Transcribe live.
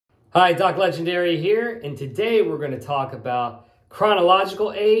Hi, Doc Legendary here, and today we're going to talk about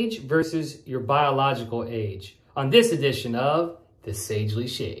chronological age versus your biological age on this edition of The Sagely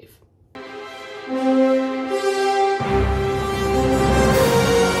Shave.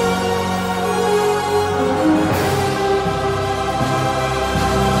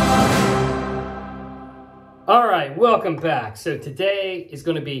 All right, welcome back. So today is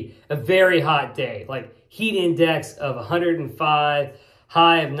going to be a very hot day, like heat index of 105,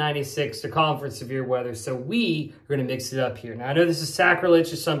 high of 96, to call for severe weather. So we are going to mix it up here. Now, I know this is sacrilege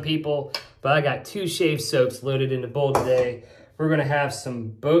to some people, but I got 2 shave soaps loaded in the bowl today. We're going to have some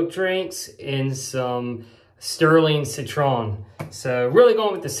boat drinks and some Sterling Citron. So really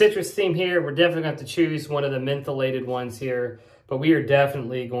going with the citrus theme here. We're definitely going to have to choose one of the mentholated ones here, but we are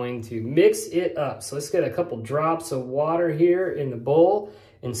definitely going to mix it up. So let's get a couple drops of water here in the bowl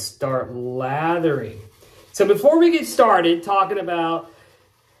and start lathering. So before we get started talking about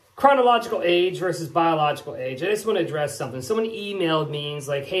chronological age versus biological age, I just want to address something. Someone emailed me and was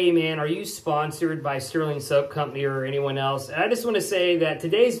like, hey man, are you sponsored by Sterling Soap Company or anyone else? And I just want to say that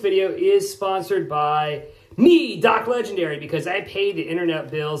today's video is sponsored by me, Doc Legendary, because I pay the internet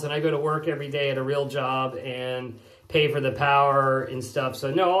bills and I go to work every day at a real job and pay for the power and stuff.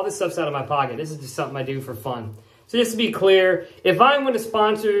 So no, all this stuff's out of my pocket. This is just something I do for fun. So just to be clear, if I'm going to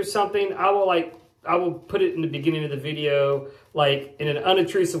sponsor something, I will put it in the beginning of the video, like in an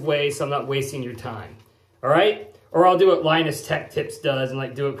unobtrusive way, so I'm not wasting your time. All right? Or I'll do what Linus Tech Tips does and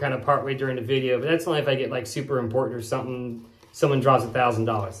like do it kind of partway during the video, but that's only if I get like super important or something, someone draws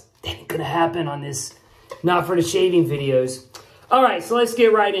 $1,000. That ain't gonna happen on this Not for the Shaving videos. All right, so let's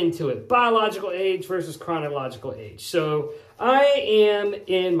get right into it. Biological age versus chronological age. So I am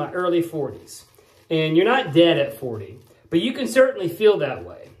in my early 40s, and you're not dead at 40, but you can certainly feel that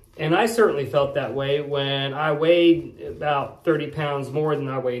way. And I certainly felt that way when I weighed about 30 pounds more than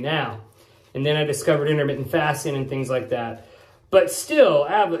I weigh now. And then I discovered intermittent fasting and things like that. But still, I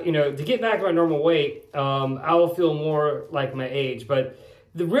have, to get back to my normal weight, I will feel more like my age. But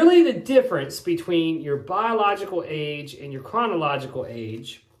really the difference between your biological age and your chronological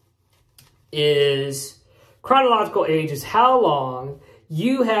age is how long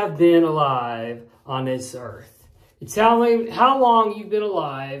you have been alive on this earth. It's how long you've been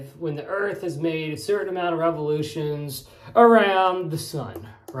alive when the earth has made a certain amount of revolutions around the sun,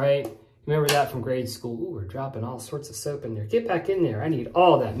 right? Remember that from grade school? Ooh, we're dropping all sorts of soap in there. Get back in there. I need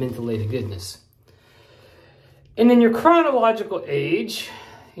all that mentholated goodness. And then your chronological age,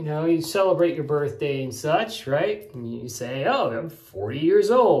 you celebrate your birthday and such, right? And you say, oh, I'm 40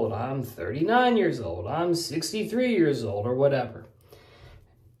 years old. I'm 39 years old. I'm 63 years old, or whatever.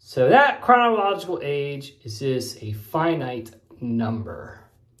 So that chronological age is just a finite number.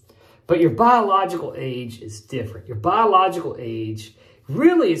 But your biological age is different. Your biological age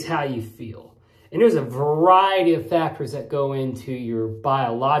really is how you feel. And there's a variety of factors that go into your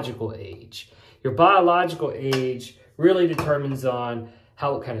biological age. Your biological age really determines on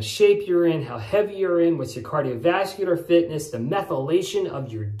what kind of shape you're in, how heavy you're in, what's your cardiovascular fitness, the methylation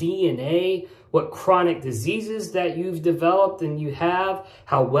of your DNA, what chronic diseases that you've developed and you have,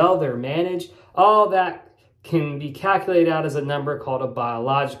 how well they're managed. All that can be calculated out as a number called a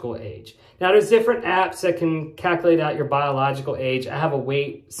biological age. Now, there's different apps that can calculate out your biological age. I have a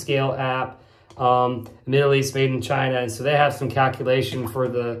weight scale app, Middle East, made in China, and so they have some calculation for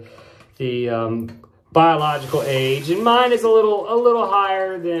the biological age, and mine is a little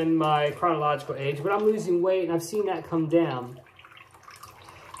higher than my chronological age, but I'm losing weight and I've seen that come down.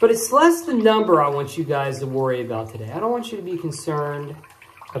 But it's less the number I want you guys to worry about today. I don't want you to be concerned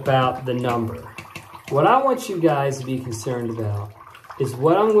about the number. What I want you guys to be concerned about is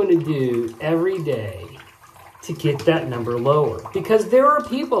what I'm going to do every day to get that number lower. Because there are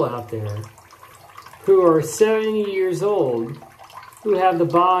people out there who are 70 years old who have the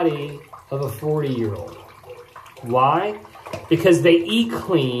body of a 40-year-old. Why? Because they eat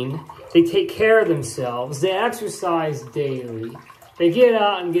clean, they take care of themselves, they exercise daily, they get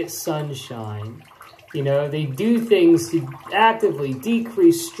out and get sunshine. They do things to actively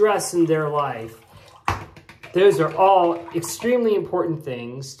decrease stress in their life. Those are all extremely important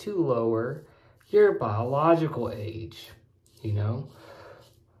things to lower your biological age.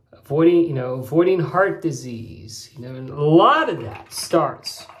 Avoiding heart disease. And a lot of that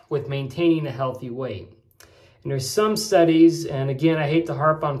starts with maintaining a healthy weight. And there's some studies, and again, I hate to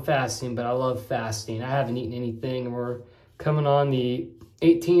harp on fasting, but I love fasting. I haven't eaten anything, and we're coming on the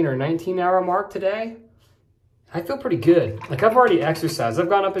 18 or 19 hour mark today. I feel pretty good. Like, I've already exercised. I've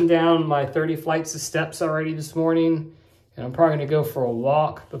gone up and down my 30 flights of steps already this morning, and I'm probably gonna go for a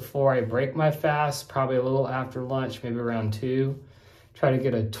walk before I break my fast, probably a little after lunch, maybe around 2. Try to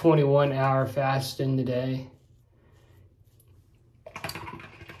get a 21-hour fast in today.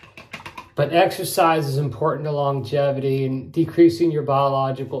 But exercise is important to longevity and decreasing your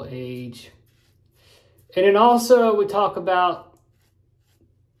biological age. And then also we talk about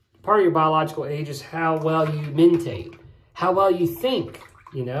part of your biological age is how well you mentate, how well you think,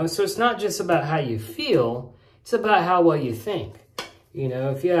 you know? So it's not just about how you feel, it's about how well you think. You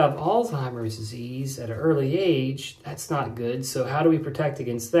know, if you have Alzheimer's disease at an early age, that's not good. So how do we protect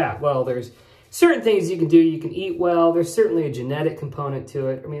against that? Well, there's certain things you can do. You can eat well. There's certainly a genetic component to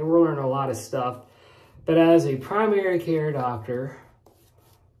it. I mean, we're learning a lot of stuff. But as a primary care doctor,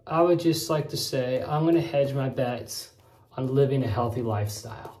 I would just like to say I'm going to hedge my bets on living a healthy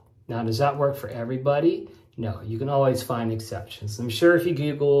lifestyle. Now, does that work for everybody? No, you can always find exceptions. I'm sure if you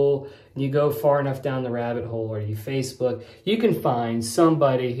Google and you go far enough down the rabbit hole or you Facebook, you can find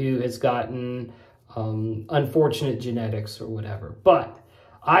somebody who has gotten unfortunate genetics or whatever. But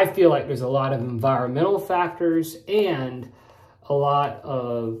I feel like there's a lot of environmental factors and a lot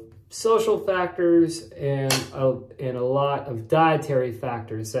of social factors and a lot of dietary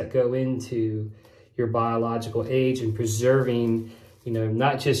factors that go into your biological age and preserving, you know,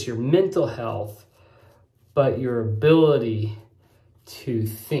 not just your mental health, but your ability to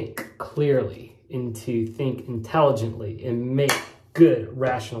think clearly and to think intelligently and make good,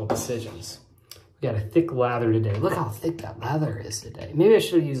 rational decisions. We got a thick lather today. Look how thick that lather is today. Maybe I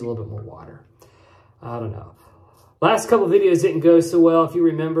should have used a little bit more water. I don't know. Last couple of videos didn't go so well. If you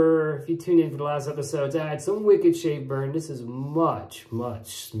remember, if you tuned in for the last episodes, I had some wicked shave burn. This is much,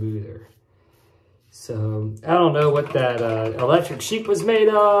 much smoother. So I don't know what that electric sheep was made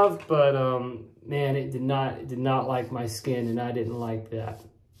of, but man, it did not like my skin, and I didn't like that.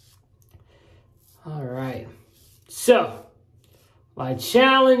 All right. So my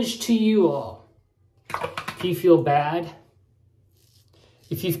challenge to you all, if you feel bad,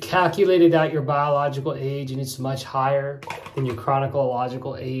 if you've calculated out your biological age and it's much higher than your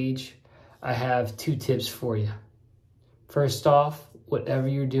chronological age, I have 2 tips for you. First off, whatever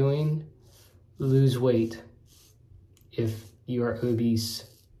you're doing, lose weight if you are obese.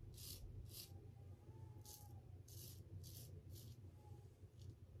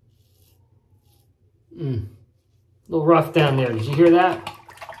 A little rough down there. Did you hear that?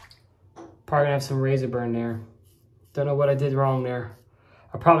 Probably gonna have some razor burn there. Don't know what I did wrong there.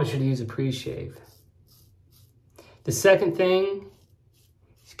 I probably should use a pre-shave. The second thing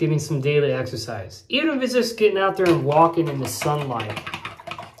is getting some daily exercise. Even if it's just getting out there and walking in the sunlight,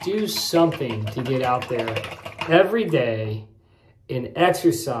 do something to get out there every day and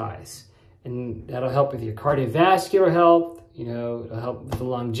exercise. And that'll help with your cardiovascular health. You know, it'll help with the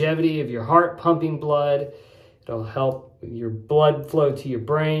longevity of your heart pumping blood. It'll help your blood flow to your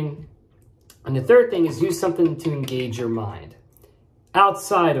brain. And the third thing is do something to engage your mind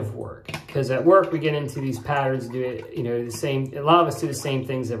outside of work. Because at work, we get into these patterns, do it, you know, the same, a lot of us do the same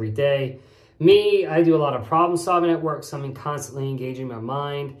things every day. Me, I do a lot of problem solving at work, so I'm constantly engaging my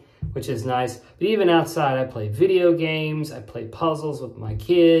mind, which is nice. But even outside, I play video games, I play puzzles with my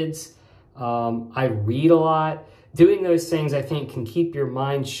kids, I read a lot. Doing those things, I think, can keep your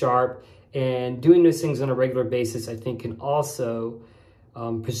mind sharp, and doing those things on a regular basis, I think, can also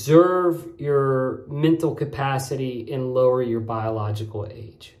preserve your mental capacity and lower your biological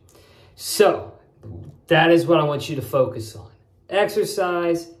age. So that is what I want you to focus on.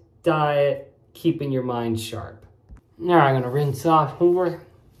 Exercise, diet, keeping your mind sharp. Now I'm going to rinse off over.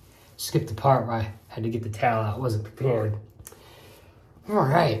 Skip the part where I had to get the towel out. I wasn't prepared. All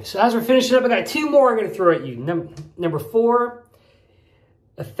right, so as we're finishing up, I got 2 more I'm going to throw at you. Number 4,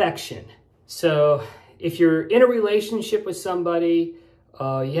 affection. So if you're in a relationship with somebody,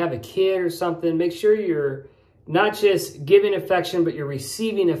 you have a kid or something, make sure you're not just giving affection, but you're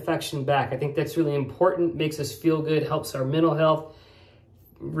receiving affection back. I think that's really important, makes us feel good, helps our mental health,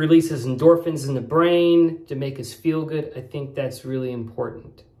 releases endorphins in the brain to make us feel good. I think that's really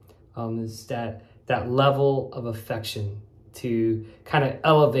important, is that level of affection to kind of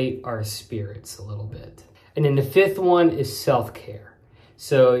elevate our spirits a little bit. And then the 5th one is self-care.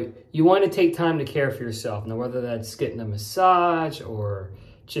 So you want to take time to care for yourself. Now, whether that's getting a massage or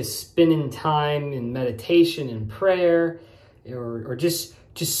just spending time in meditation and prayer, or just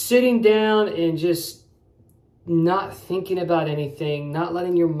sitting down and just not thinking about anything, not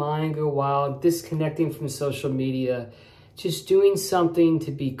letting your mind go wild, disconnecting from social media, just doing something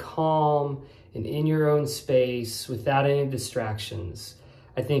to be calm and in your own space without any distractions,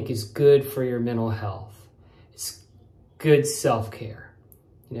 I think is good for your mental health. It's good self-care.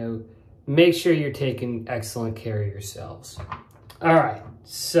 You know, make sure you're taking excellent care of yourselves. All right,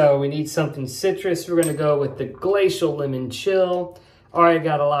 so we need something citrus. We're gonna go with the Glacial Lemon Chill. Already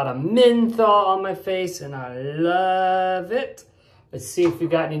got a lot of menthol on my face, and I love it. Let's see if we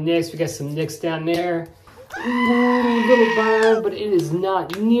got any nicks. We got some nicks down there. Ooh, a little burn, but it is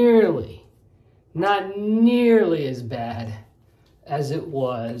not nearly as bad as it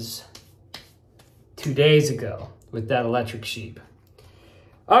was 2 days ago with that electric sheep.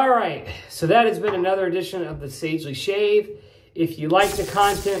 All right, so that has been another edition of the Sagely Shave. If you like the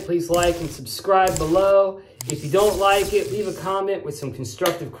content, please like and subscribe below. If you don't like it, leave a comment with some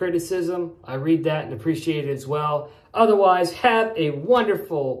constructive criticism. I read that and appreciate it as well. Otherwise, have a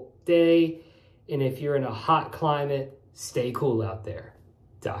wonderful day. And if you're in a hot climate, stay cool out there.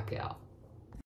 Doc out.